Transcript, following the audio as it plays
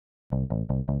Today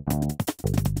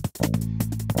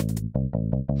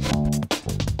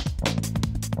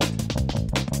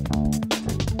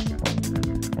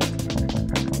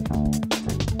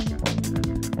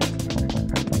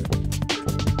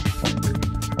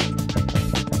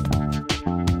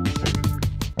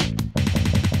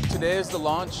is the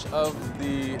launch of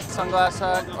the Sunglass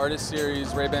Hut Artist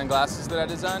Series Ray-Ban glasses that I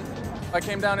designed. I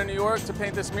came down to New York to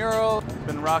paint this mural.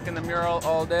 Been rocking the mural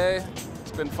all day.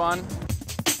 It's been fun.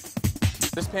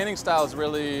 This painting style is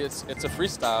really, it's a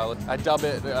freestyle. I dub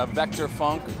it vector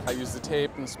funk. I use the tape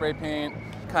and the spray paint,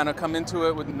 kind of come into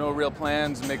it with no real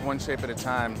plans and make one shape at a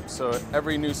time. So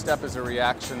every new step is a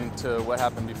reaction to what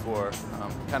happened before.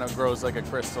 Kind of grows like a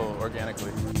crystal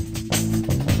organically.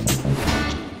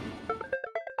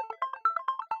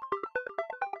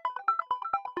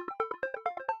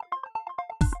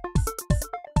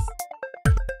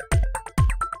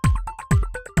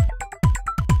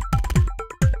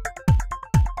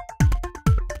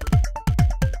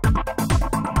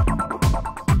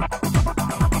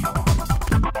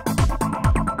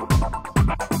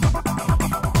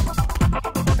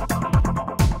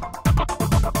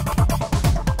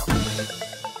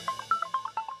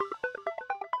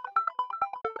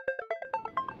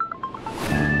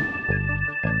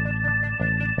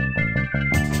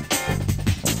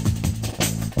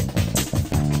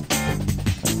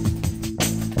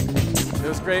 It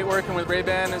was great working with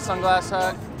Ray-Ban and Sunglass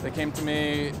Hut. They came to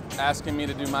me asking me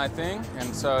to do my thing,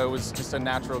 and so it was just a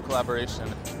natural collaboration.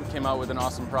 We came out with an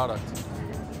awesome product.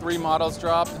 3 models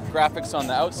dropped, graphics on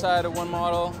the outside of one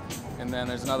model, and then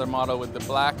there's another model with the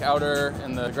black outer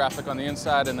and the graphic on the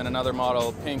inside, and then another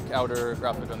model, pink outer,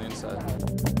 graphic on the inside.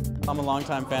 I'm a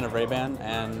longtime fan of Ray-Ban,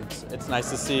 and it's nice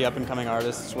to see up-and-coming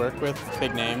artists work with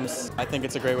big names. I think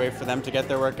it's a great way for them to get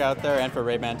their work out there and for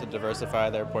Ray-Ban to diversify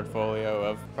their portfolio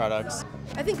of products.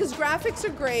 I think his graphics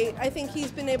are great. I think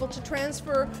he's been able to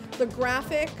transfer the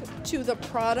graphic to the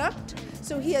product,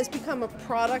 so he has become a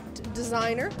product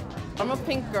designer. I'm a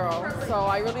pink girl, so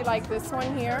I really like this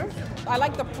one here. I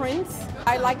like the prints.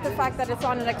 I like the fact that it's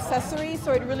on an accessory,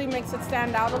 so it really makes it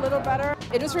stand out a little better.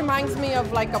 It just reminds me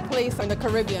of like a place in the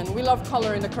Caribbean. We love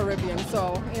color in the Caribbean,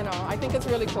 so, you know, I think it's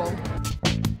really cool.